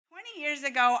Many years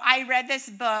ago, I read this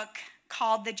book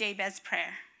called The Jabez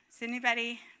Prayer. Has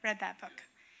anybody read that book?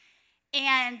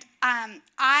 And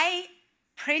I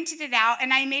printed it out,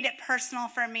 and I made it personal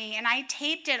for me, and I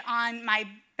taped it on my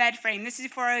bed frame. This is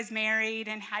before I was married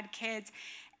and had kids,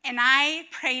 and I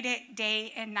prayed it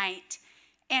day and night.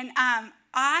 And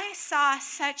I saw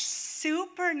such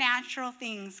supernatural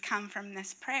things come from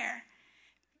this prayer.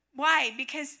 Why?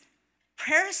 Because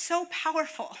prayer is so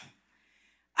powerful.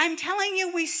 I'm telling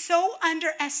you, we so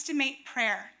underestimate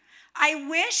prayer. I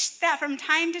wish that from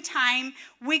time to time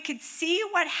we could see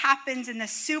what happens in the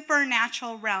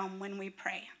supernatural realm when we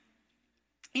pray.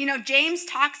 You know, James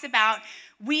talks about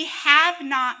we have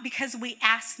not because we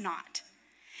ask not.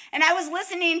 And I was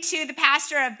listening to the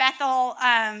pastor of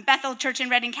Bethel Church in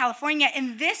Redding, California,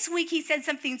 and this week he said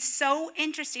something so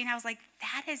interesting. I was like,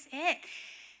 that is it.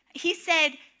 He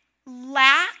said,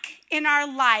 lack in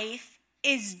our life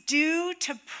is due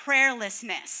to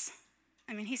prayerlessness.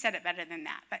 I mean, he said it better than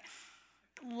that, but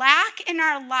lack in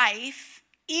our life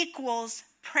equals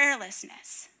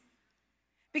prayerlessness.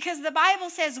 Because the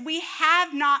Bible says we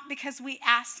have not because we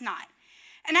ask not.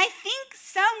 And I think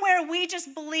somewhere we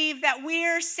just believe that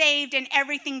we're saved and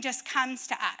everything just comes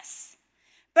to us.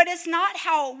 But it's not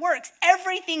how it works.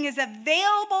 Everything is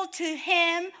available to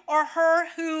him or her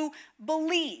who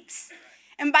believes.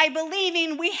 And by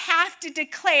believing, we have to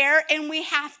declare and we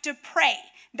have to pray.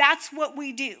 That's what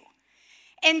we do.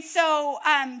 And so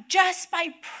just by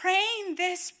praying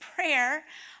this prayer,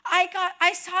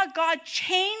 I saw God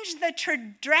change the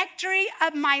trajectory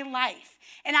of my life.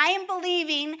 And I am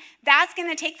believing that's going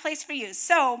to take place for you.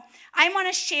 So I want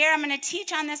to share, I'm going to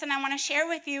teach on this, and I want to share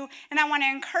with you, and I want to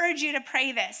encourage you to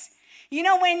pray this. You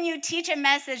know, when you teach a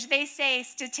message, they say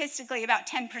statistically about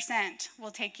 10% will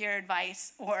take your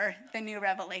advice or the new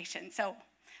revelation. So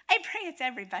I pray it's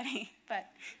everybody, but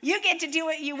you get to do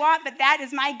what you want, but that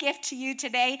is my gift to you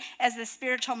today as the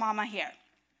spiritual mama here.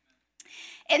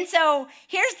 And so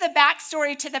here's the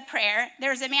backstory to the prayer.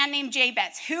 There's a man named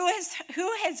Jabez. Who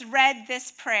has read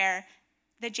this prayer,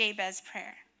 the Jabez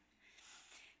prayer?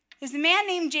 There's a man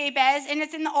named Jabez, and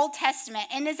it's in the Old Testament,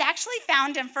 and is actually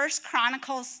found in 1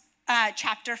 Chronicles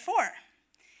chapter 4.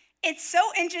 It's so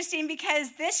interesting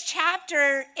because this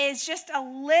chapter is just a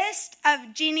list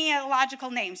of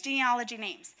genealogy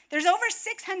names. There's over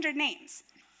 600 names.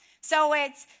 So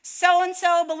it's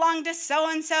so-and-so belonged to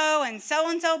so-and-so, and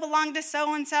so-and-so belonged to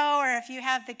so-and-so, or if you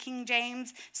have the King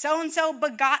James, so-and-so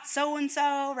begot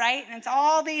so-and-so, right? And it's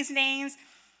all these names.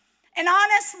 And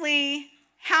honestly,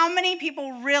 how many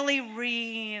people really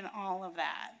read all of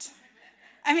that?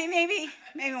 I mean, maybe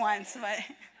once, but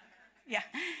yeah.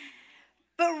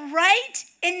 But right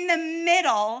in the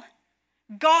middle,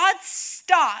 God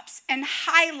stops and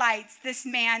highlights this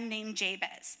man named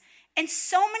Jabez. And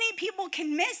so many people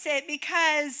can miss it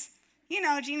because, you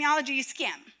know, genealogy you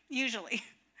skim, usually.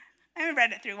 I haven't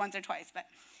read it through once or twice, but.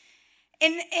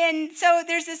 And so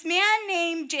there's this man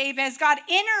named Jabez. God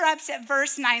interrupts at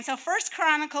verse 9. So 1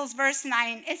 Chronicles verse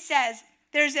 9, it says,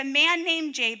 there's a man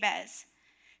named Jabez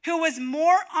who was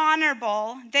more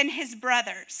honorable than his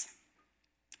brothers.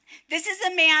 This is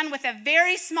a man with a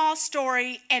very small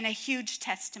story and a huge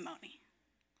testimony.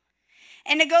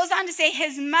 And it goes on to say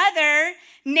his mother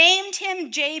named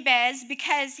him Jabez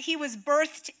because he was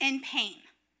birthed in pain.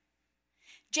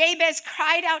 Jabez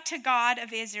cried out to God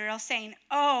of Israel, saying,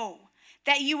 "Oh,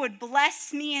 that you would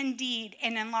bless me indeed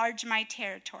and enlarge my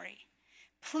territory.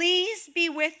 Please be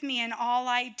with me in all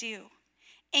I do,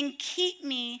 and keep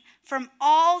me from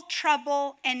all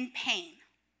trouble and pain."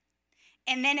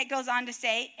 And then it goes on to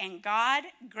say, and God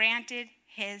granted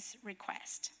his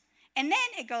request. And then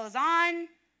it goes on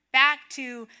back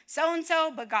to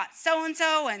so-and-so begot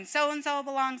so-and-so, and so-and-so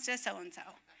belongs to so-and-so.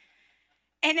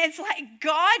 And it's like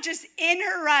God just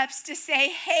interrupts to say,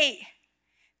 hey,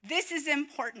 this is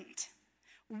important.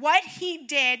 What he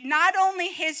did, not only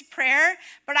his prayer,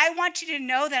 but I want you to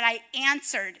know that I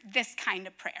answered this kind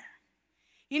of prayer.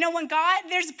 You know, when God,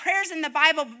 there's prayers in the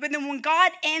Bible, but then when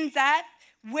God ends up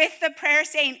with the prayer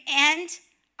saying, and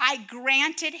I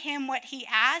granted him what he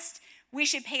asked, we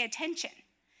should pay attention.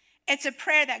 It's a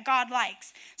prayer that God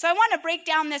likes. So I want to break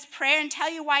down this prayer and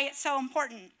tell you why it's so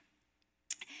important.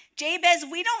 Jabez,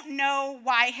 we don't know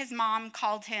why his mom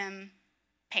called him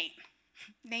Pain,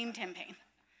 named him Pain.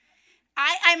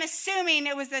 I'm assuming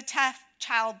it was a tough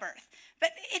childbirth,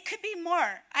 but it could be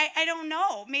more. I don't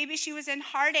know. Maybe she was in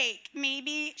heartache.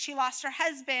 Maybe she lost her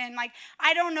husband.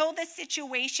 I don't know the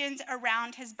situations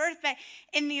around his birth, but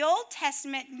in the Old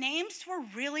Testament, names were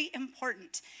really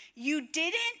important. You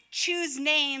didn't choose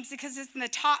names because it's in the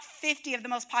top 50 of the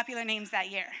most popular names that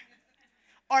year,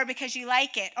 or because you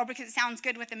like it, or because it sounds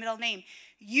good with the middle name.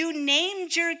 you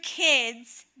named your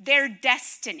kids their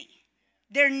destiny.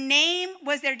 Their name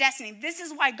was their destiny. This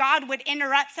is why God would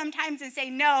interrupt sometimes and say,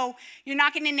 no, you're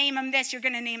not going to name them this, you're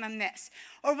going to name them this.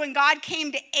 Or when God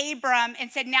came to Abram and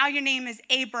said, now your name is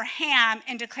Abraham,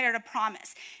 and declared a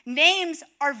promise. Names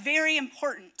are very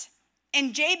important.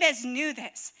 And Jabez knew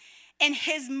this. And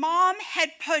his mom had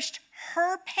pushed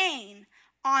her pain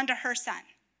onto her son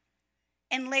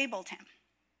and labeled him.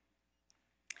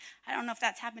 I don't know if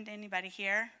that's happened to anybody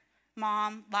here.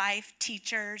 Mom, life,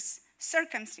 teachers,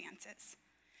 circumstances.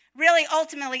 Really,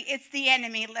 ultimately, it's the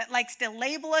enemy that likes to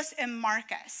label us and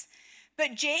mark us.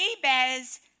 But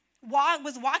Jabez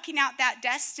was walking out that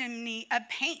destiny of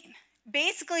pain.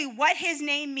 Basically, what his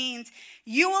name means,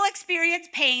 you will experience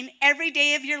pain every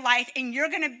day of your life, and you're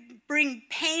going to bring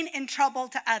pain and trouble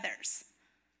to others.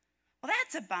 Well,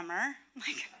 that's a bummer.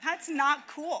 That's not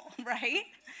cool, right?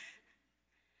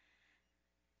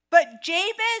 But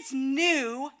Jabez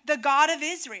knew the God of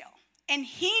Israel. And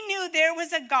he knew there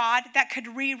was a God that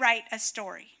could rewrite a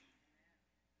story.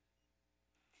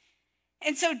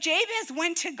 And so Jabez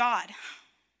went to God.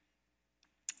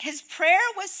 His prayer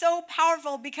was so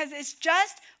powerful because it's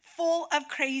just full of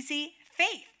crazy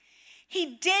faith.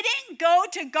 He didn't go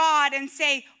to God and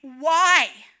say, why?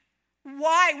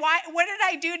 Why? What did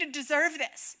I do to deserve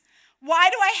this? Why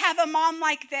do I have a mom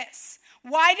like this?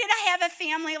 Why did I have a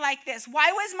family like this?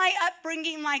 Why was my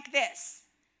upbringing like this?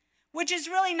 Which is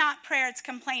really not prayer, it's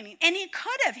complaining. And he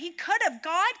could have.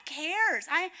 God cares.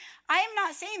 I am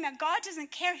not saying that God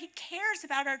doesn't care. He cares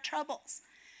about our troubles.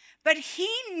 But he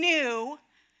knew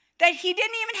that he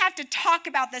didn't even have to talk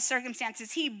about the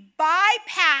circumstances. He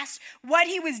bypassed what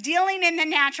he was dealing in the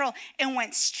natural and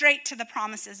went straight to the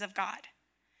promises of God.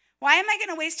 Why am I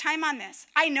going to waste time on this?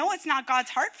 I know it's not God's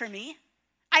heart for me.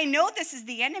 I know this is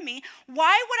the enemy.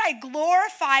 Why would I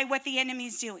glorify what the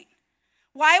enemy's doing?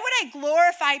 Why would I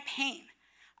glorify pain?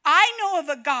 I know of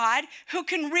a God who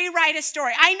can rewrite a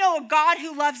story. I know a God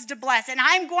who loves to bless, and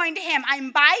I'm going to him.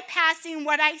 I'm bypassing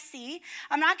what I see.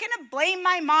 I'm not going to blame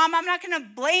my mom. I'm not going to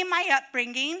blame my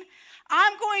upbringing.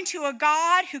 I'm going to a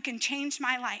God who can change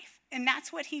my life, and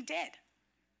that's what he did.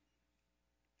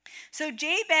 So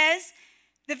Jabez,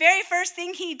 the very first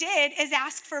thing he did is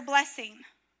ask for blessing.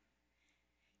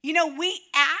 You know, we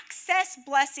access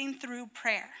blessing through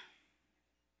prayer.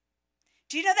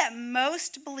 Do you know that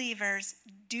most believers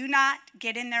do not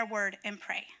get in their word and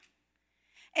pray?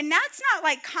 And that's not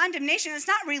like condemnation. It's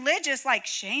not religious, like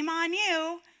shame on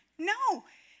you. No,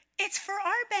 it's for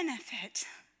our benefit,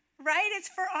 right? It's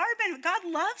for our benefit. God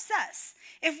loves us.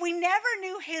 If we never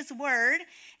knew his word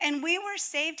and we were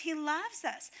saved, he loves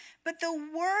us. But the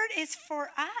word is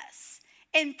for us.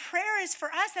 And prayer is for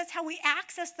us. That's how we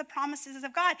access the promises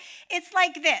of God. It's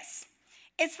like this.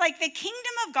 It's like the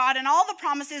kingdom of God and all the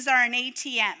promises are an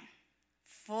ATM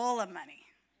full of money.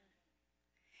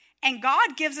 And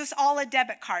God gives us all a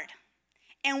debit card.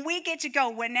 And we get to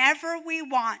go whenever we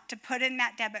want to put in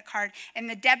that debit card. And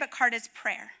the debit card is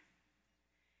prayer.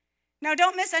 Now,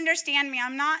 don't misunderstand me.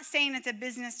 I'm not saying it's a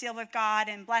business deal with God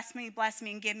and bless me,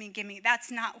 and give me. That's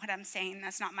not what I'm saying.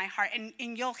 That's not my heart.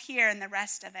 And you'll hear in the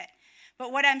rest of it.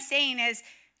 But what I'm saying is,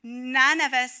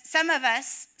 some of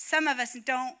us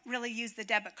don't really use the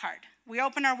debit card. We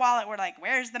open our wallet, we're like,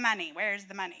 where's the money? Where's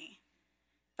the money?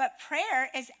 But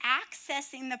prayer is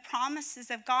accessing the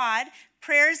promises of God,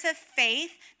 prayers of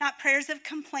faith, not prayers of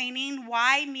complaining,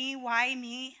 why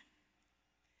me?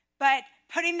 But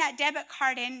putting that debit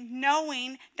card in,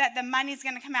 knowing that the money's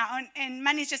going to come out. And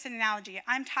money's just an analogy.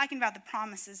 I'm talking about the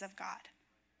promises of God.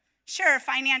 Sure,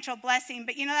 financial blessing,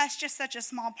 but that's just such a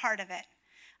small part of it.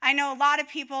 I know a lot of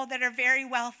people that are very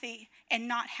wealthy and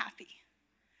not happy.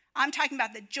 I'm talking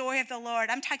about the joy of the Lord.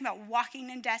 I'm talking about walking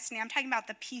in destiny. I'm talking about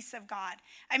the peace of God.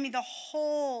 I mean, the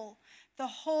whole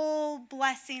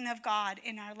blessing of God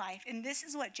in our life. And this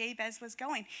is what Jabez was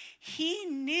going. He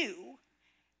knew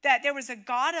that there was a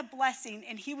God of blessing,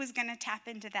 and he was going to tap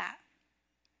into that.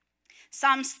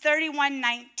 Psalms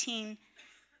 31:19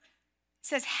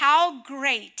 says, how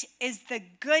great is the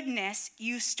goodness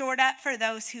you stored up for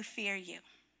those who fear you.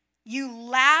 You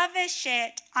lavish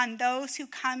it on those who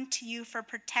come to you for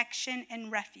protection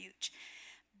and refuge,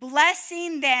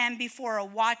 blessing them before a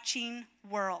watching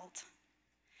world.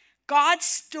 God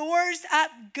stores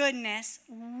up goodness,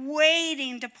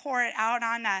 waiting to pour it out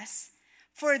on us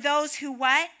for those who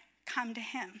what? Come to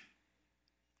him.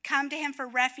 Come to him for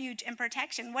refuge and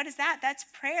protection. What is that? That's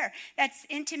prayer. That's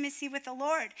intimacy with the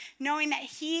Lord. Knowing that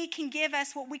he can give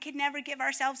us what we could never give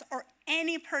ourselves or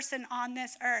any person on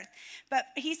this earth. But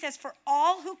he says, for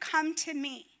all who come to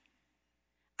me,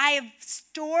 I have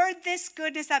stored this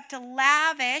goodness up to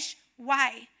lavish.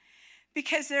 Why?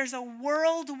 because there's a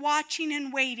world watching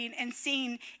and waiting and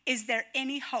seeing, is there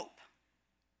any hope?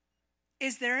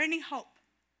 Is there any hope?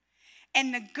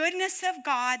 And the goodness of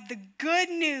God, the good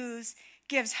news,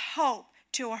 gives hope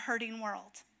to a hurting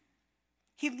world.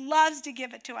 He loves to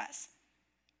give it to us.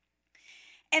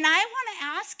 And I want to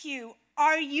ask you,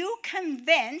 are you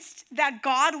convinced that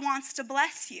God wants to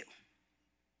bless you?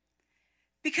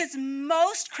 Because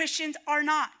most Christians are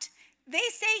not. They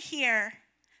say here,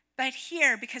 but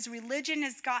here, because religion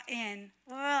has got in,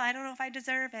 well, I don't know if I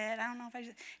deserve it. I don't know if I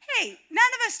deserve it. Hey, none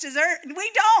of us deserve it.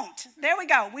 We don't. There we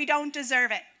go. We don't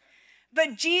deserve it.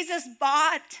 But Jesus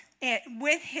bought it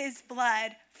with his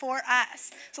blood for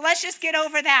us. So let's just get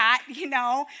over that,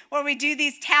 where we do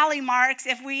these tally marks.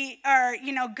 If we are,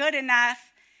 good enough,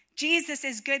 Jesus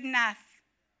is good enough,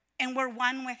 and we're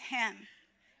one with him.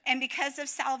 And because of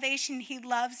salvation, he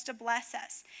loves to bless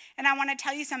us. And I want to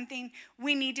tell you something.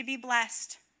 We need to be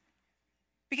blessed,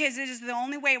 because it is the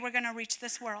only way we're going to reach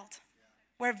this world.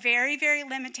 We're very, very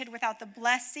limited without the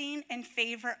blessing and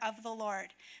favor of the Lord.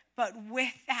 But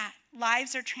with that,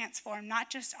 lives are transformed, not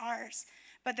just ours,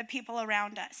 but the people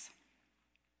around us.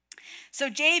 So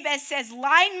Jabez says,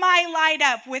 line my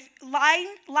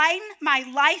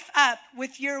life up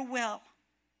with your will,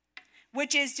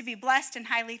 which is to be blessed and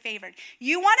highly favored.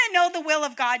 You want to know the will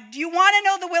of God? Do you want to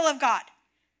know the will of God?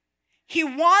 He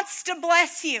wants to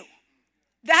bless you.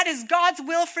 That is God's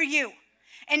will for you.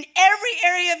 In every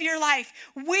area of your life,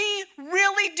 we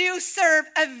really do serve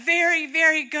a very,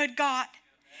 very good God.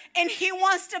 And he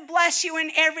wants to bless you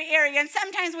in every area. And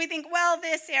sometimes we think, well,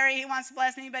 this area he wants to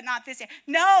bless me, but not this area.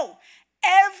 No,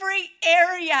 every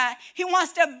area he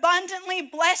wants to abundantly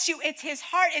bless you. It's his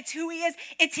heart. It's who he is.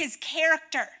 It's his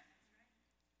character.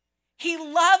 He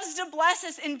loves to bless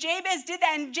us. And Jabez did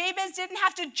that. And Jabez didn't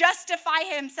have to justify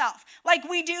himself like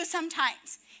we do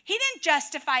sometimes. He didn't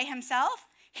justify himself.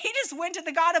 He just went to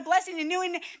the God of blessing and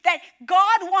knew that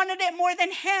God wanted it more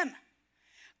than him.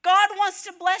 God wants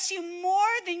to bless you more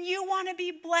than you want to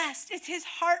be blessed. It's his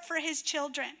heart for his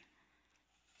children.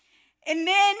 And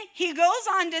then he goes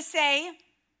on to say,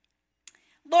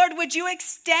 Lord, would you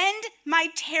extend my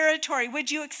territory?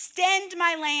 Would you extend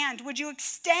my land? Would you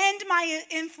extend my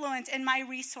influence and my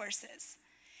resources?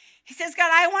 He says,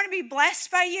 God, I want to be blessed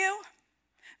by you,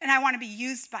 and I want to be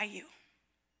used by you.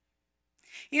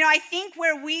 I think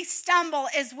where we stumble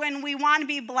is when we want to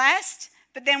be blessed,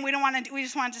 but then we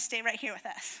just want it to stay right here with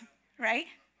us, right?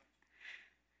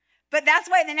 But that's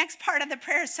why the next part of the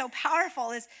prayer is so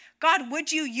powerful is, God,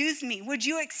 would you use me? Would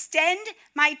you extend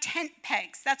my tent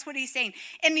pegs? That's what he's saying.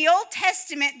 In the Old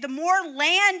Testament, the more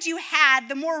land you had,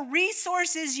 the more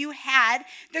resources you had,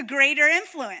 the greater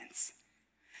influence.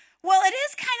 Well, it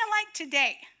is kind of like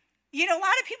today. A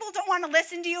lot of people don't want to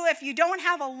listen to you if you don't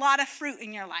have a lot of fruit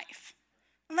in your life.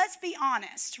 Let's be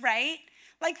honest, right?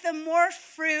 Like the more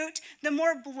fruit, the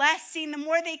more blessing, the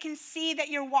more they can see that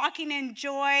you're walking in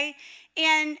joy.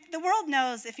 And the world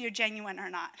knows if you're genuine or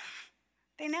not.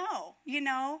 They know,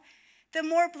 The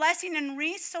more blessing and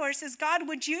resources, God,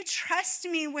 would you trust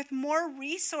me with more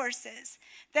resources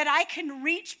that I can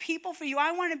reach people for you?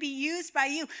 I want to be used by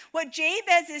you. What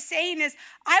Jabez is saying is,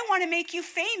 I want to make you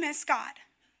famous, God.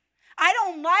 I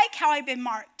don't like how I've been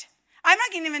marked. I'm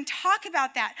not going to even talk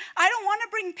about that. I don't want to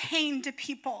bring pain to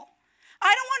people.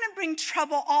 I don't want to bring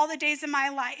trouble all the days of my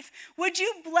life. Would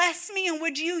you bless me and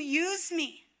would you use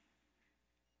me?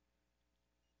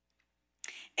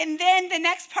 And then the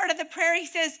next part of the prayer, he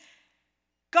says,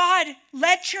 God,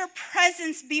 let your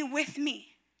presence be with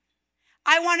me.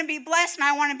 I want to be blessed and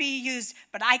I want to be used,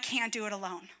 but I can't do it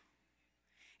alone.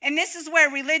 And this is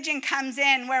where religion comes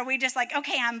in, where we just like,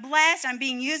 okay, I'm blessed, I'm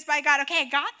being used by God. Okay, I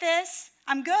got this.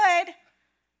 I'm good.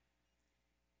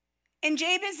 And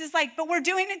Jabez is like, but we're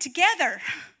doing it together.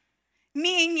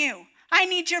 Me and you. I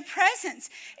need your presence.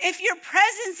 If your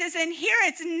presence isn't here,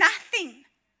 it's nothing.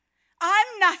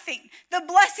 I'm nothing. The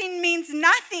blessing means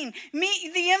nothing.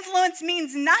 The influence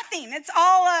means nothing. It's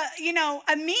all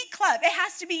a meat club. It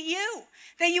has to be you.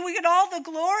 That you would get all the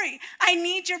glory. I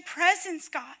need your presence,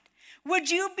 God. Would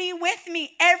you be with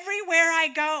me everywhere I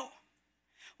go?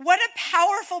 What a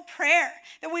powerful prayer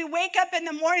that we wake up in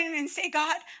the morning and say,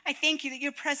 God, I thank you that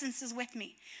your presence is with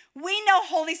me. We know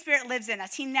Holy Spirit lives in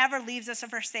us. He never leaves us or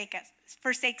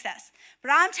forsakes us.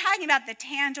 But I'm talking about the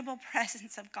tangible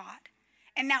presence of God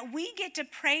and that we get to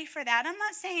pray for that. I'm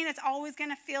not saying it's always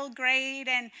going to feel great,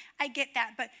 and I get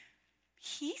that, but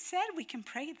he said we can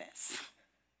pray this.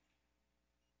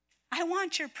 I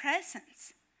want your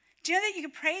presence. Do you know that you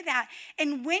can pray that?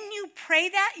 And when you pray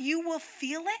that, you will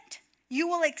feel it. You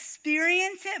will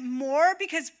experience it more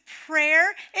because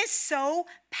prayer is so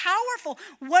powerful.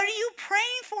 What are you praying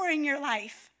for in your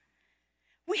life?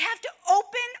 We have to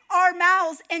open our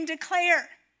mouths and declare.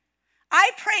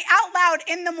 I pray out loud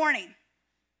in the morning.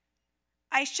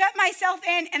 I shut myself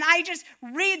in and I just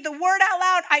read the word out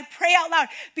loud. I pray out loud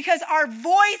because our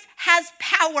voice has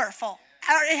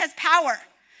it has power.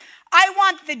 I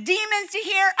want the demons to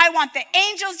hear. I want the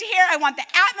angels to hear. I want the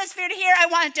atmosphere to hear. I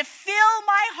want it to fill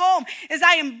my home as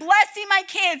I am blessing my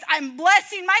kids. I'm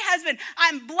blessing my husband.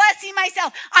 I'm blessing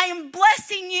myself. I am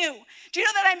blessing you. Do you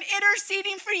know that I'm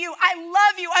interceding for you? I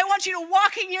love you. I want you to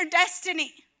walk in your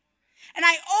destiny. And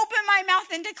I open my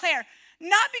mouth and declare,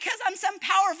 not because I'm some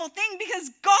powerful thing,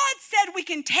 because God said we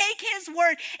can take his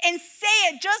word and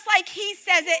say it just like he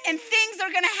says it, and things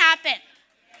are going to happen.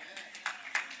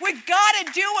 We got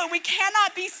to do it. We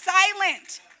cannot be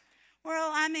silent. Well,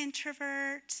 I'm an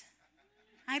introvert.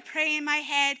 I pray in my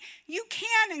head. You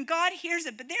can, and God hears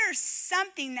it, but there is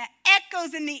something that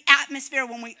echoes in the atmosphere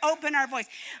when we open our voice.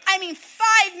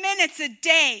 5 minutes a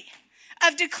day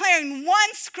of declaring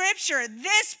one scripture,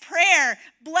 this prayer,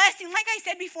 blessing. Like I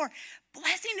said before,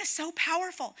 blessing is so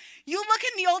powerful. You look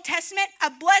in the Old Testament, a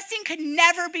blessing could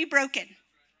never be broken,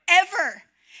 ever.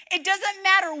 It doesn't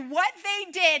matter what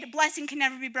they did, a blessing can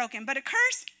never be broken. But a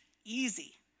curse,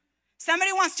 easy.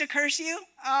 Somebody wants to curse you,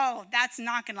 oh, that's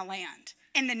not going to land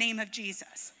in the name of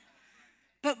Jesus.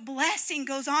 But blessing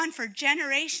goes on for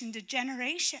generation to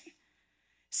generation.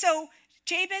 So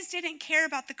Jabez didn't care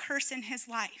about the curse in his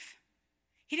life.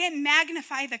 He didn't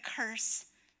magnify the curse.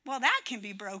 Well, that can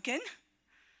be broken.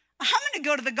 I'm going to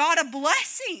go to the God of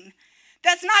blessing.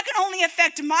 That's not going to only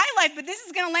affect my life, but this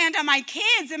is going to land on my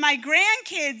kids and my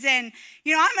grandkids. And,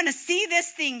 I'm going to see this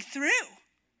thing through.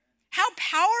 How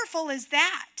powerful is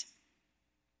that?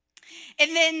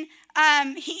 And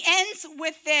then he ends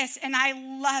with this, and I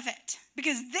love it,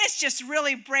 because this just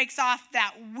really breaks off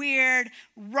that weird,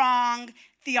 wrong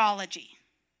theology.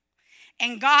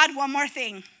 And God, one more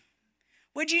thing.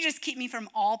 Would you just keep me from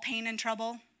all pain and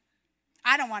trouble?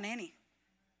 I don't want any.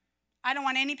 I don't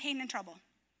want any pain and trouble.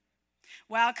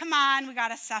 Well, come on, we got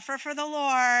to suffer for the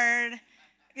Lord.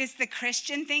 It's the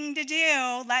Christian thing to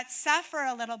do. Let's suffer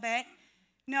a little bit.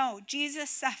 No, Jesus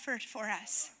suffered for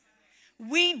us.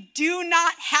 We do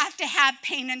not have to have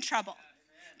pain and trouble.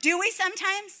 Do we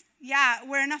sometimes? Yeah,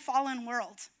 we're in a fallen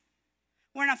world.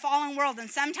 We're in a fallen world, and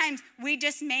sometimes we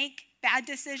just make bad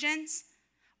decisions,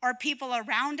 or people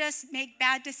around us make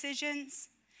bad decisions,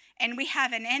 and we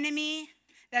have an enemy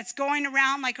that's going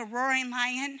around like a roaring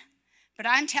lion. But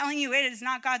I'm telling you, it is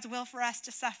not God's will for us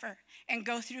to suffer and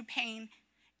go through pain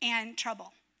and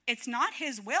trouble. It's not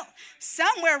his will.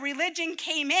 Somewhere religion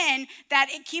came in that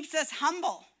it keeps us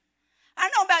humble. I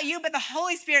don't know about you, but the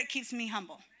Holy Spirit keeps me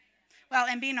humble. Well,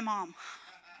 and being a mom.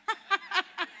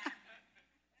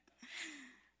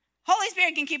 Holy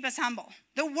Spirit can keep us humble.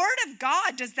 The Word of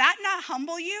God, does that not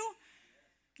humble you?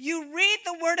 You read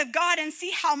the Word of God and see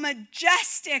how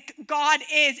majestic God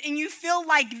is, and you feel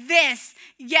like this,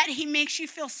 yet he makes you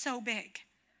feel so big.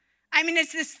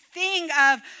 It's this thing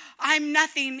of, I'm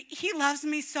nothing. He loves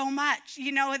me so much.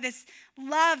 This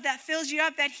love that fills you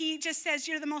up, that he just says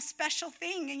you're the most special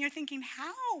thing. And you're thinking,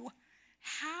 how?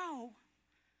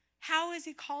 How has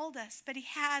he called us? But he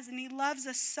has, and he loves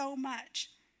us so much.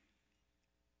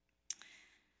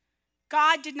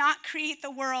 God did not create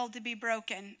the world to be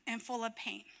broken and full of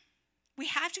pain. We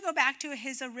have to go back to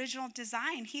his original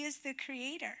design. He is the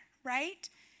creator, right?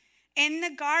 In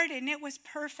the garden, it was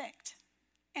perfect.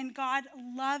 And God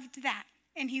loved that.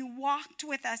 And he walked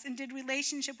with us and did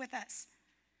relationship with us.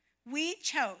 We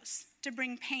chose to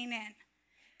bring pain in.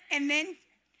 And then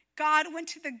God went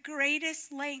to the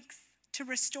greatest lengths to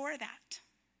restore that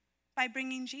by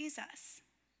bringing Jesus.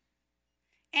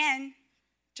 And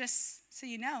just so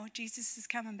you know, Jesus is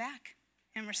coming back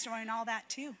and restoring all that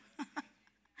too.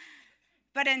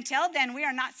 But until then, we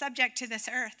are not subject to this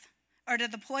earth or to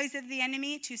the ploys of the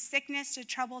enemy, to sickness, to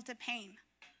trouble, to pain.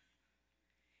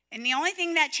 And the only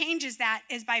thing that changes that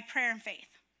is by prayer and faith.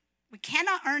 We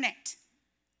cannot earn it.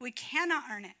 We cannot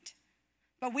earn it.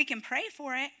 But we can pray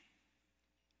for it.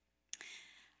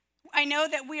 I know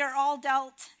that we are all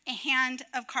dealt a hand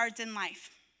of cards in life.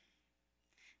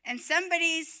 And some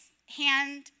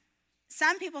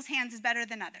people's hands is better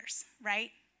than others,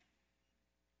 right?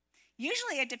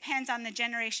 Usually it depends on the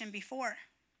generation before.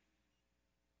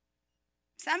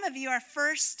 Some of you are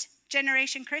first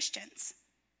generation Christians.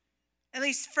 At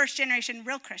least first generation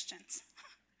real Christians.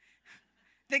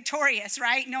 Victorious,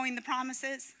 right? Knowing the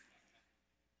promises.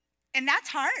 And that's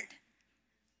hard.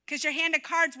 Because your hand of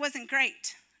cards wasn't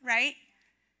great, right?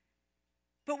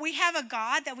 But we have a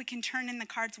God that we can turn in the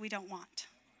cards we don't want.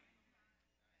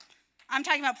 I'm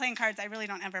talking about playing cards. I really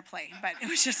don't ever play, but it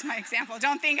was just my example.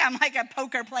 Don't think I'm like a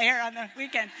poker player on the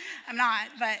weekend. I'm not,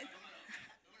 but,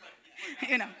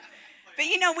 you know. But,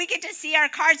 we get to see our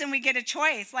cards and we get a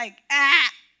choice. Like,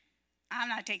 I'm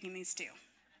not taking these 2.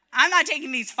 I'm not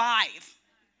taking these 5.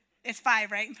 It's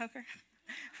 5, right, in poker?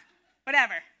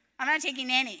 Whatever. I'm not taking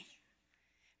any.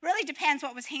 Really depends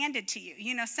what was handed to you.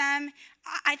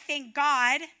 I thank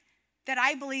God that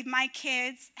I believe my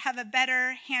kids have a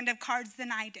better hand of cards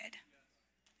than I did.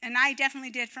 And I definitely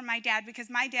did for my dad, because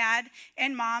my dad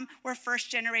and mom were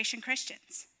first-generation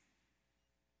Christians.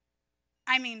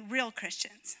 I mean, real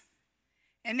Christians.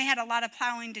 And they had a lot of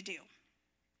plowing to do.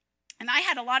 And I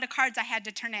had a lot of cards I had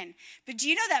to turn in. But do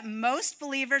you know that most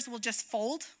believers will just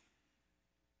fold?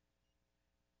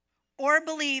 Or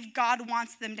believe God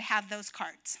wants them to have those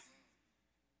cards.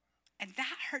 And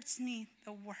that hurts me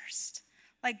the worst.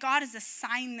 Like God has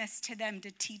assigned this to them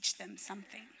to teach them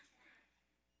something.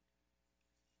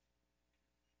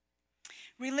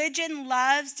 Religion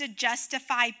loves to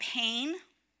justify pain,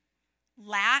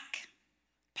 lack,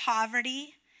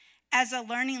 poverty as a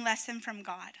learning lesson from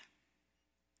God.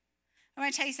 I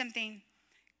want to tell you something.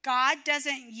 God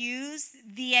doesn't use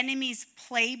the enemy's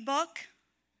playbook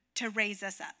to raise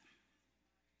us up.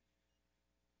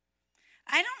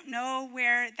 I don't know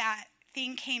where that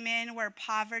thing came in where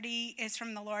poverty is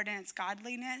from the Lord and it's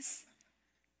godliness.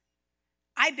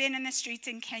 I've been in the streets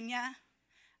in Kenya.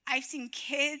 I've seen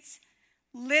kids,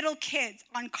 little kids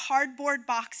on cardboard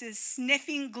boxes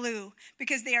sniffing glue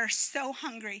because they are so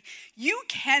hungry. You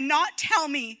cannot tell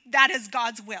me that is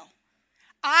God's will.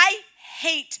 I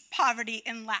hate poverty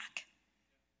and lack.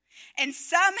 And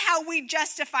somehow we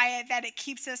justify it that it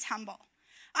keeps us humble.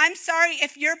 I'm sorry,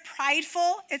 if you're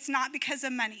prideful, it's not because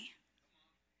of money.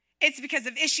 It's because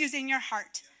of issues in your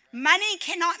heart. Money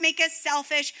cannot make us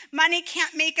selfish. Money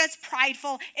can't make us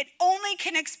prideful. It only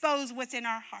can expose what's in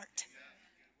our heart.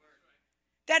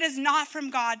 That is not from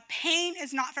God. Pain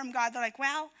is not from God. They're like,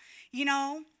 well,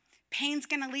 pain's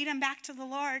going to lead them back to the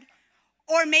Lord.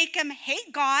 Or make them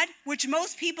hate God, which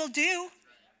most people do.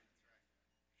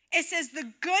 It says the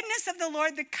goodness of the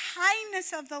Lord, the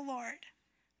kindness of the Lord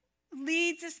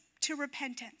leads us to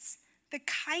repentance. The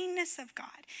kindness of God.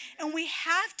 And we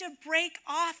have to break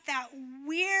off that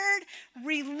weird,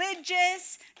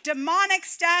 religious, demonic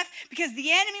stuff, because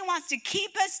the enemy wants to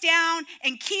keep us down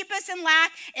and keep us in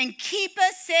lack and keep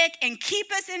us sick and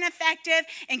keep us ineffective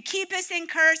and keep us in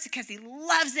curse, because he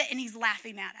loves it and he's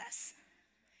laughing at us.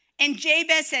 And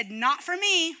Jabez said, not for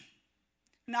me,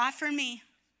 not for me,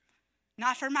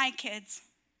 not for my kids.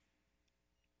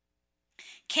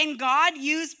 Can God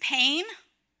use pain?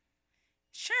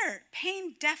 Sure,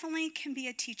 pain definitely can be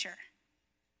a teacher,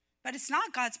 but it's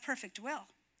not God's perfect will.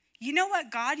 You know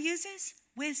what God uses?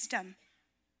 Wisdom.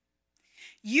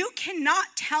 You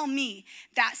cannot tell me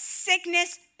that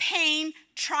sickness, pain,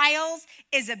 trials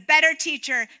is a better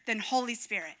teacher than Holy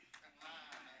Spirit.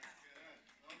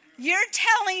 You're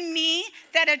telling me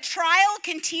that a trial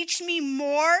can teach me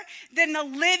more than the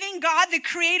living God, the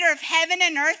creator of heaven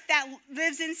and earth that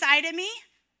lives inside of me?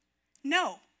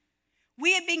 No.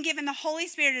 We have been given the Holy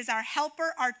Spirit as our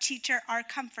helper, our teacher, our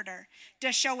comforter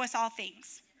to show us all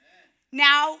things. Amen.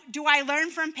 Now, do I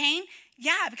learn from pain?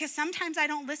 Yeah, because sometimes I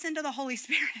don't listen to the Holy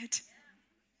Spirit.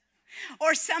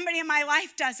 Or somebody in my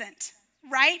life doesn't,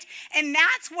 right? And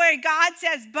that's where God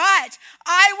says, but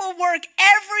I will work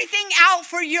everything out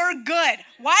for your good.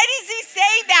 Why does he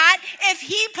say that if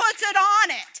he puts it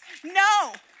on it?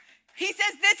 No. He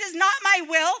says, this is not my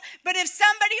will, but if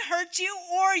somebody hurts you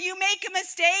or you make a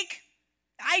mistake,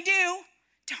 I do.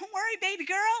 Don't worry, baby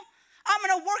girl. I'm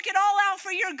going to work it all out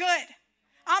for your good.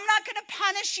 I'm not going to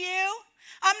punish you.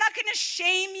 I'm not going to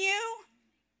shame you.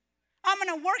 I'm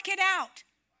going to work it out.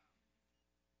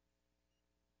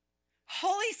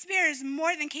 Holy Spirit is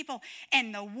more than capable.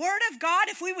 And the Word of God,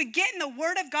 if we would get in the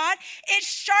Word of God, it's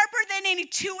sharper than any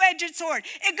two-edged sword.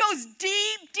 It goes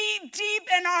deep, deep, deep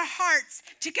in our hearts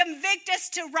to convict us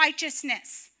to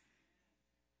righteousness.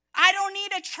 I don't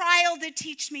need a trial to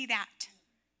teach me that.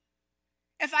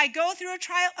 If I go through a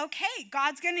trial, okay,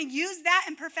 God's going to use that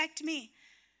and perfect me.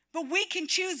 But we can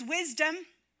choose wisdom.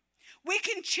 We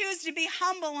can choose to be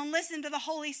humble and listen to the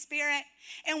Holy Spirit.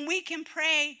 And we can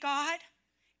pray, God,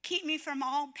 keep me from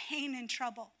all pain and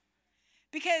trouble.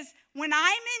 Because when I'm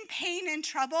in pain and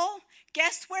trouble,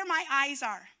 guess where my eyes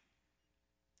are?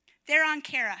 They're on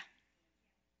Kara.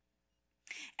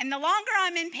 And the longer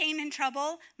I'm in pain and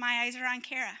trouble, my eyes are on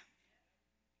Kara.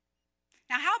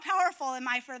 Now, how powerful am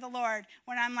I for the Lord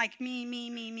when I'm like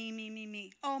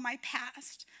me? Oh, my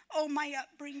past. Oh, my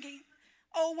upbringing.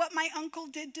 Oh, what my uncle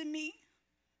did to me.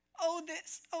 Oh,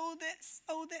 this,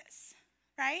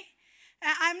 right?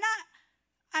 And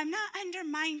I'm not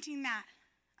undermining that.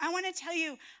 I want to tell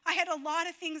you, I had a lot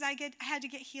of things I had to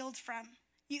get healed from.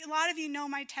 A lot of you know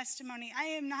my testimony. I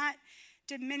am not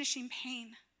diminishing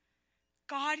pain.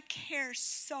 God cares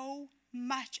so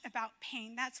much about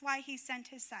pain. That's why he sent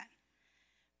his son.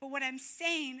 But what I'm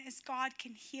saying is God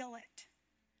can heal it,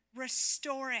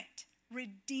 restore it,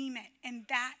 redeem it, and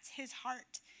that's his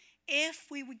heart. If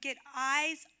we would get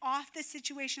eyes off the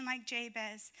situation like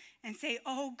Jabez and say,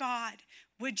 oh God,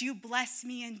 would you bless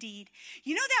me indeed?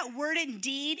 You know that word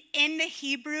indeed in the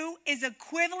Hebrew is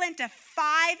equivalent to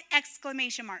 5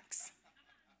 exclamation marks.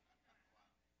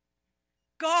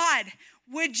 God,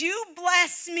 would you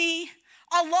bless me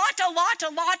a lot, a lot,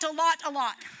 a lot, a lot, a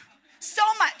lot. So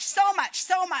much, so much,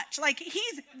 so much. Like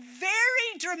he's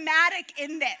very dramatic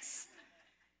in this.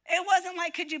 It wasn't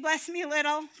like, could you bless me a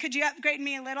little? Could you upgrade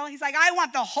me a little? He's like, I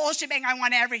want the whole shebang. I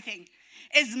want everything.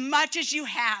 As much as you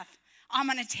have, I'm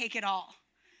going to take it all.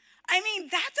 I mean,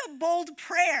 that's a bold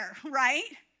prayer, right?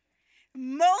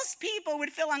 Most people would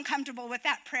feel uncomfortable with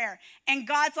that prayer. And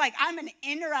God's like, I'm going to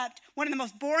interrupt one of the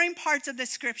most boring parts of the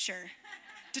scripture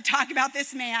to talk about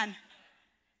this man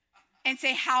and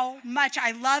say how much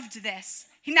I loved this.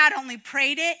 He not only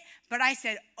prayed it, but I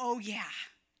said, oh yeah,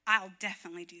 I'll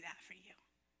definitely do that for you.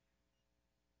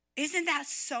 Isn't that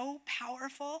so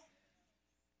powerful?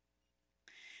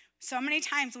 So many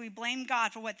times we blame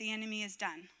God for what the enemy has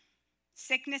done.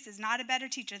 Sickness is not a better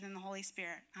teacher than the Holy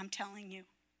Spirit. I'm telling you.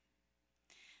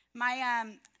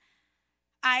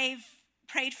 I've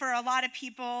prayed for a lot of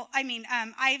people.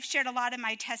 I've shared a lot of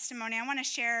my testimony. I want to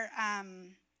share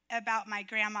about my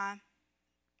grandma.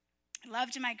 I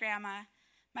loved my grandma.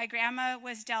 My grandma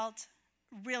was dealt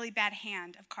a really bad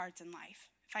hand of cards in life,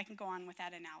 if I can go on with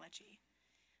that analogy.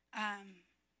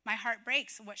 My heart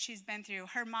breaks what she's been through.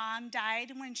 Her mom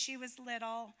died when she was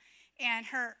little, and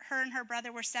her and her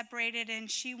brother were separated,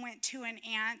 and she went to an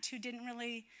aunt who did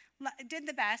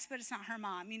the best, but it's not her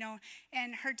mom,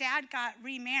 and her dad got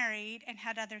remarried and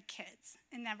had other kids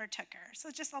and never took her.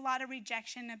 So just a lot of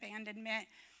rejection, abandonment.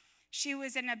 She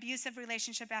was in an abusive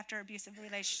relationship after abusive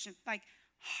relationship, like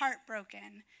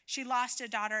heartbroken. She lost a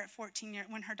daughter at 14 years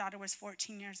when her daughter was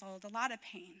 14 years old. A lot of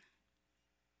pain.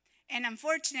 And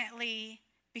unfortunately,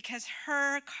 because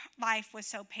her life was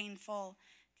so painful,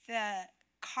 the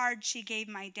card she gave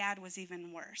my dad was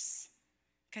even worse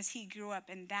because he grew up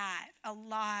in that. A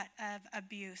lot of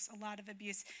abuse.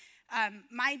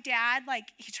 My dad,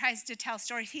 he tries to tell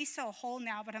stories. He's so whole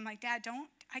now, but I'm like, Dad,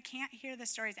 I can't hear the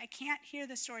stories. I can't hear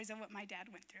the stories of what my dad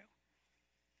went through.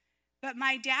 But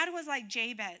my dad was like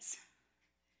Jabez.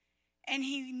 And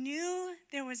he knew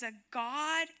there was a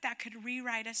God that could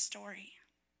rewrite a story.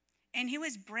 And he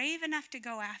was brave enough to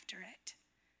go after it.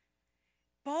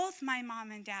 Both my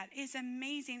mom and dad is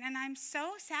amazing. And I'm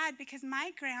so sad because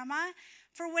my grandma,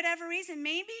 for whatever reason,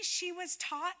 maybe she was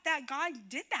taught that God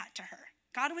did that to her.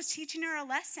 God was teaching her a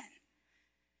lesson.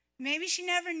 Maybe she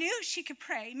never knew she could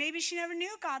pray. Maybe she never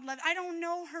knew God loved. I don't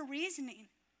know her reasoning.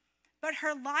 But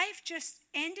her life just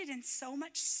ended in so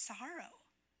much sorrow.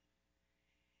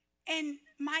 And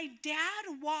my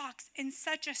dad walks in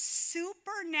such a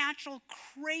supernatural,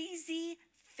 crazy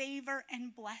favor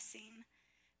and blessing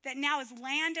that now has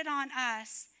landed on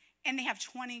us, and they have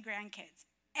 20 grandkids.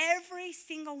 Every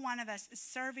single one of us is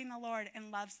serving the Lord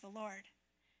and loves the Lord.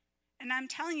 And I'm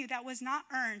telling you, that was not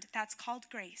earned. That's called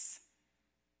grace.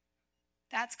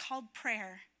 That's called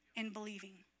prayer and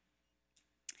believing.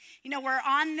 We're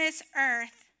on this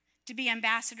earth to be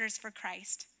ambassadors for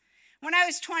Christ. When I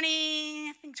was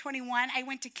 21, I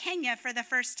went to Kenya for the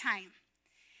first time.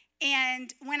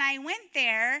 And when I went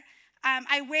there,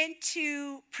 I went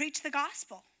to preach the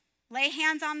gospel, lay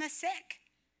hands on the sick,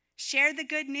 share the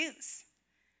good news.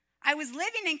 I was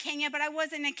living in Kenya, but I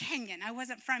wasn't a Kenyan. I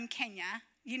wasn't from Kenya.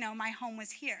 My home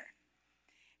was here.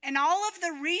 And all of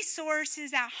the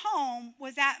resources at home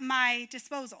was at my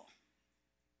disposal.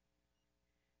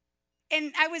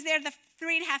 And I was there the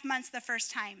 3.5 months the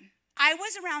first time. I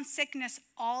was around sickness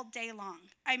all day long.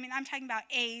 I'm talking about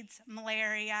AIDS,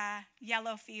 malaria,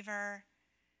 yellow fever,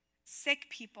 sick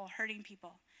people, hurting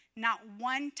people. Not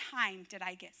one time did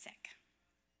I get sick.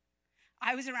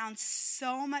 I was around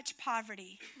so much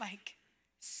poverty,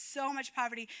 so much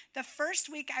poverty. The first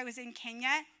week I was in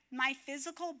Kenya, my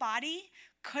physical body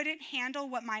couldn't handle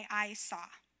what my eyes saw.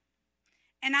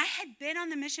 And I had been on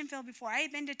the mission field before. I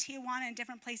had been to Tijuana and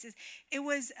different places. It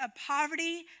was a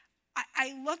poverty.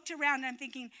 I looked around and I'm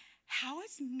thinking, how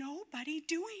is nobody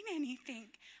doing anything?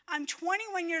 I'm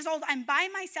 21 years old. I'm by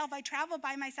myself. I travel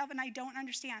by myself and I don't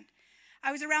understand.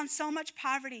 I was around so much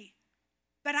poverty,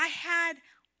 but I had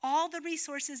all the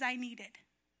resources I needed.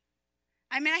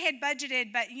 I mean, I had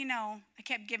budgeted, but, I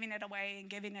kept giving it away and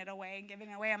giving it away and giving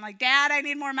it away. I'm like, Dad, I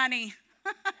need more money.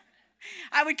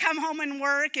 I would come home and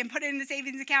work and put it in the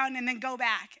savings account and then go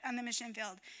back on the mission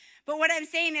field. But what I'm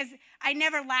saying is I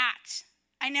never lacked.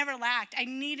 I never lacked. I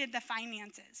needed the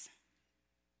finances.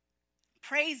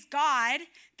 Praise God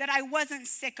that I wasn't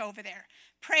sick over there.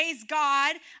 Praise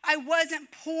God I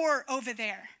wasn't poor over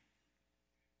there.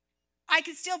 I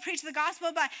could still preach the gospel,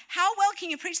 but how well can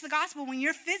you preach the gospel when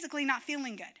you're physically not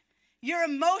feeling good? You're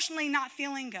emotionally not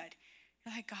feeling good.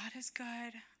 You're like, God is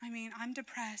good. I mean, I'm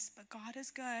depressed, but God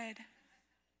is good.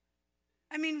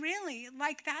 I mean, really,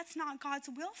 like that's not God's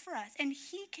will for us, and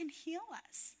he can heal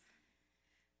us.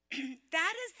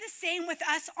 That is the same with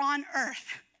us on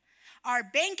earth. Our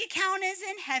bank account is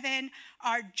in heaven.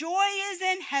 Our joy is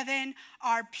in heaven.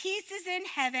 Our peace is in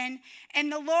heaven.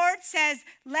 And the Lord says,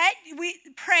 we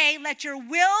pray, let your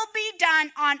will be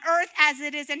done on earth as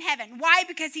it is in heaven. Why?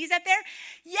 Because he's up there?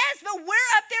 Yes, but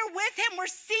we're up there with him. We're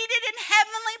seated in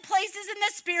heavenly places in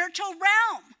the spiritual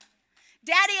realm.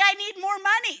 Daddy, I need more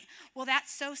money. Well,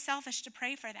 that's so selfish to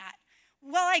pray for that.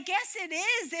 Well, I guess it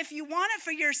is if you want it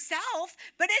for yourself,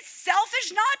 but it's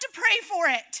selfish not to pray for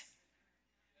it.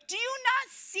 Do you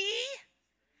not see?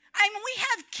 I mean, we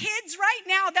have kids right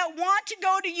now that want to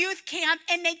go to youth camp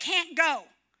and they can't go.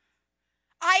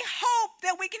 I hope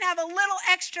that we can have a little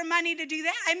extra money to do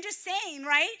that. I'm just saying,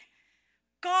 right?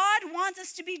 God wants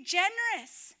us to be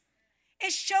generous.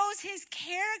 It shows his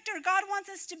character. God wants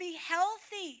us to be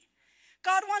healthy.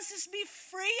 God wants us to be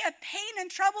free of pain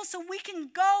and trouble so we can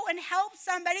go and help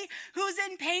somebody who's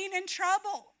in pain and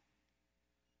trouble.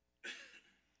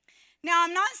 Now,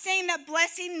 I'm not saying that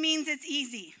blessing means it's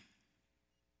easy.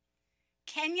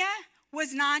 Kenya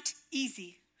was not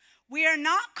easy. We are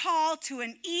not called to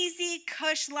an easy,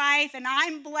 cush life, and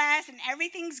I'm blessed, and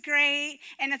everything's great,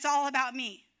 and it's all about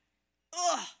me.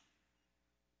 Ugh.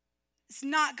 It's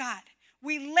not God.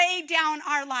 We lay down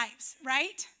our lives,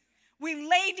 right? We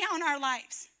lay down our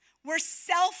lives. We're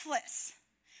selfless.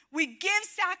 We give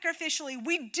sacrificially.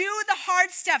 We do the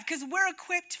hard stuff because we're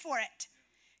equipped for it.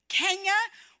 Kenya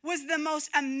was the most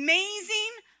amazing,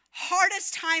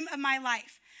 hardest time of my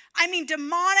life. I mean,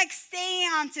 demonic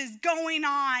seances going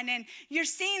on, and you're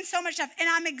seeing so much stuff, and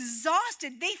I'm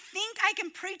exhausted. They think I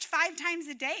can preach 5 times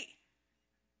a day.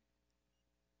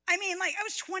 I mean, like, I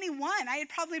was 21. I had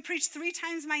probably preached 3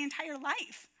 times my entire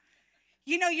life.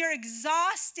 You're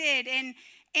exhausted,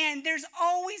 and there's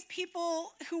always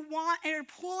people who are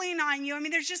pulling on you. I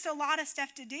mean, there's just a lot of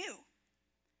stuff to do.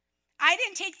 I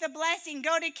didn't take the blessing,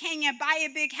 go to Kenya, buy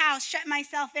a big house, shut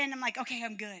myself in. I'm like, okay,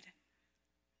 I'm good.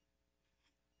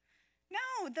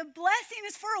 No, the blessing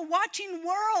is for a watching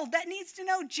world that needs to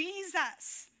know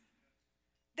Jesus.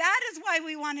 That is why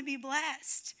we want to be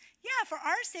blessed. Yeah, for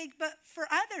our sake, but for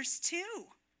others too.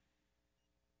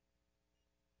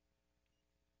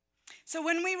 So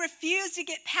when we refuse to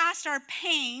get past our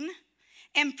pain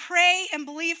and pray and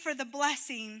believe for the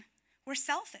blessing, we're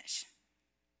selfish.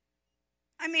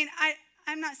 I mean,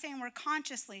 I'm not saying we're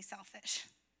consciously selfish,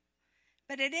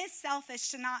 but it is selfish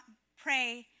to not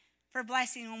pray for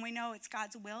blessing when we know it's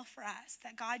God's will for us,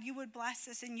 that God, you would bless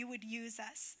us and you would use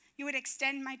us. You would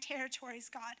extend my territories,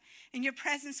 God, and your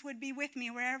presence would be with me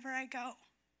wherever I go.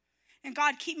 And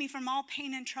God, keep me from all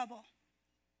pain and trouble.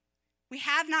 We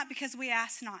have not because we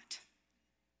ask not.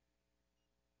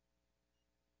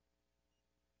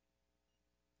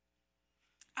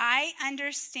 I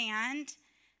understand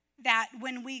that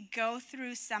when we go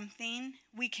through something,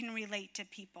 we can relate to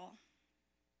people.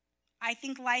 I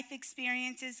think life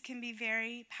experiences can be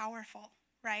very powerful,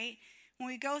 right? When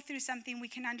we go through something, we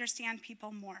can understand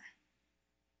people more.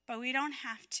 But we don't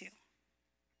have to.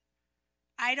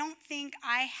 I don't think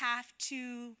I have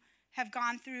to have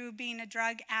gone through being a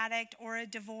drug addict or a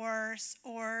divorce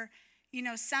or,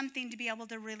 something to be able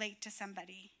to relate to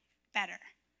somebody better.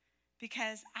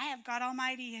 Because I have God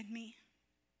Almighty in me.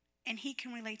 And he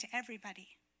can relate to everybody,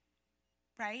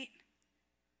 right?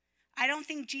 I don't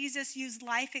think Jesus used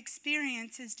life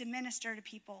experiences to minister to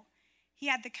people. He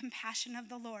had the compassion of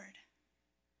the Lord.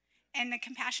 And the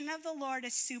compassion of the Lord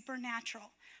is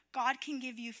supernatural. God can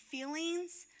give you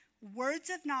feelings, words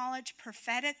of knowledge,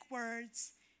 prophetic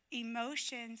words,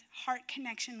 emotions, heart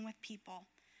connection with people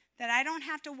that I don't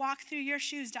have to walk through your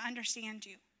shoes to understand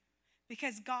you.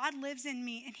 Because God lives in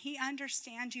me and he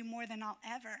understands you more than I'll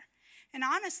ever. And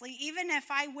honestly, even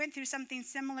if I went through something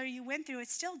similar you went through,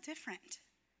 it's still different.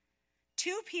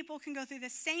 2 people can go through the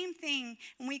same thing,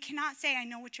 and we cannot say, I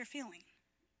know what you're feeling.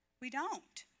 We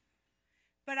don't.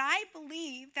 But I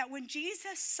believe that when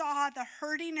Jesus saw the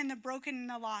hurting and the broken and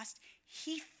the lost,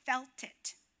 he felt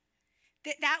it.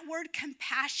 That word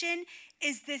compassion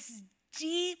is this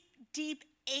deep, deep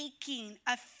aching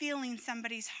of feeling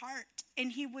somebody's heart,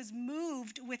 and he was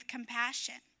moved with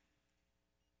compassion.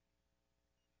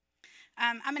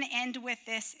 I'm going to end with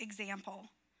this example.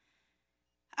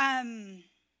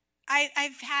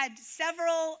 I've had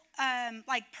several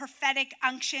prophetic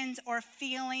unctions or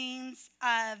feelings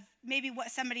of maybe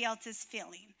what somebody else is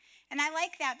feeling. And I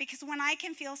like that because when I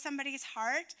can feel somebody's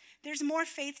heart, there's more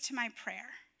faith to my prayer.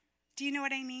 Do you know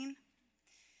what I mean?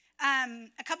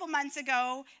 A couple months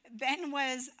ago, Ben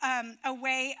was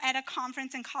away at a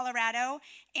conference in Colorado,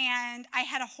 and I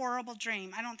had a horrible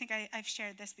dream. I don't think I've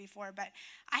shared this before, but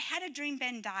I had a dream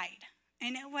Ben died.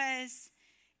 And it was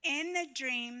in the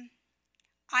dream,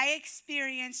 I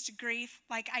experienced grief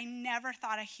like I never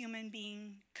thought a human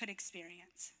being could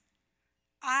experience.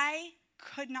 I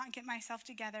could not get myself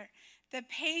together. The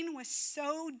pain was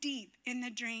so deep in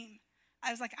the dream. I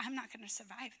was like, I'm not going to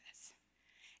survive this.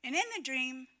 And in the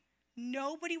dream,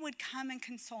 nobody would come and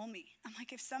console me. I'm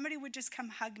like, if somebody would just come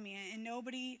hug me, and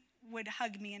nobody would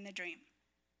hug me in the dream.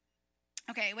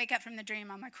 Okay, I wake up from the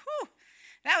dream. I'm like, whew,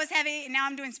 that was heavy. And now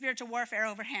I'm doing spiritual warfare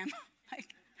over him. I'm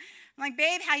like,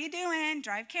 babe, how you doing?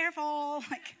 Drive careful.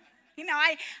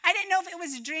 I didn't know if it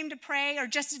was a dream to pray or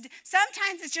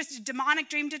sometimes it's just a demonic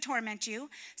dream to torment you.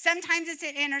 Sometimes it's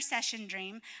an intercession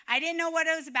dream. I didn't know what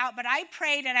it was about, but I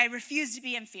prayed and I refused to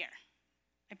be in fear.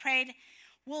 I prayed.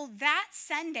 Well, that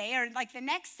Sunday, or the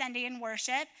next Sunday in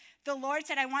worship, the Lord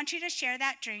said, I want you to share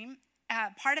that dream,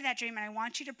 part of that dream, and I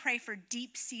want you to pray for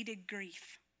deep-seated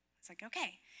grief. It's like,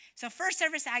 okay. So first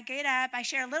service, I get up, I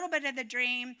share a little bit of the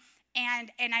dream,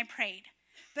 and I prayed.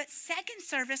 But second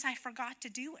service, I forgot to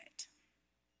do it.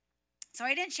 So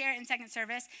I didn't share it in second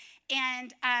service.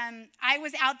 And I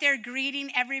was out there greeting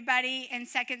everybody in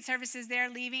second services there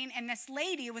leaving. And this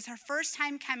lady, it was her first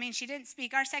time coming. She didn't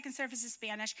speak. Our second service is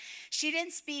Spanish. She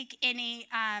didn't speak any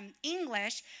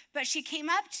English. But she came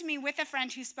up to me with a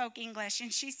friend who spoke English.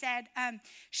 And she said,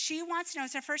 she wants to know,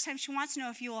 it's her first time, she wants to know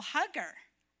if you will hug her.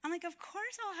 I'm like, of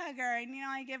course I'll hug her. And,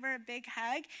 I give her a big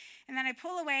hug. And then I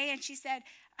pull away, and she said,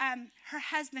 her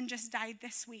husband just died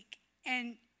this week.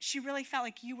 And she really felt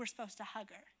like you were supposed to hug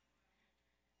her.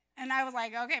 And I was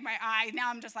like, okay,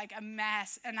 now I'm just like a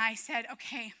mess. And I said,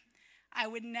 okay, I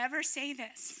would never say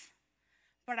this,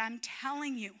 but I'm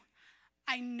telling you,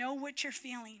 I know what you're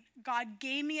feeling. God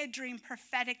gave me a dream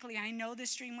prophetically. I know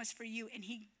this dream was for you. And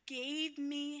he gave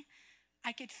me,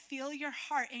 I could feel your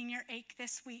heart and your ache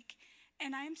this week.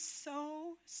 And I'm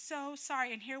so, so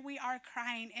sorry. And here we are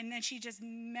crying. And then she just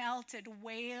melted,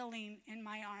 wailing in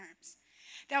my arms.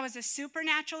 That was a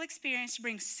supernatural experience to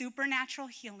bring supernatural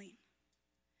healing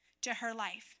to her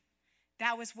life.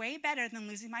 That was way better than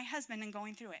losing my husband and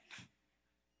going through it.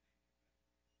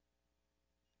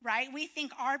 Right? We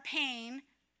think our pain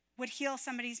would heal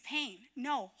somebody's pain.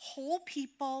 No, whole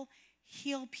people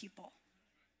heal people.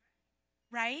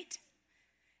 Right?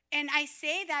 And I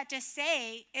say that to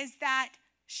say is that,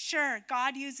 sure,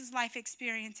 God uses life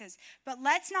experiences, but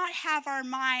let's not have our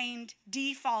mind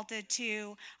defaulted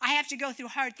to, I have to go through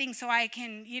hard things so I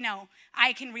can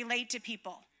relate to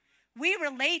people. We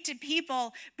relate to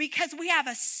people because we have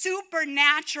a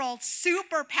supernatural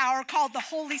superpower called the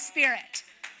Holy Spirit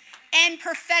and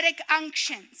prophetic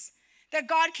unctions that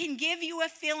God can give you a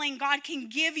feeling, God can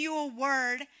give you a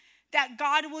word that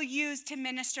God will use to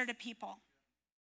minister to people.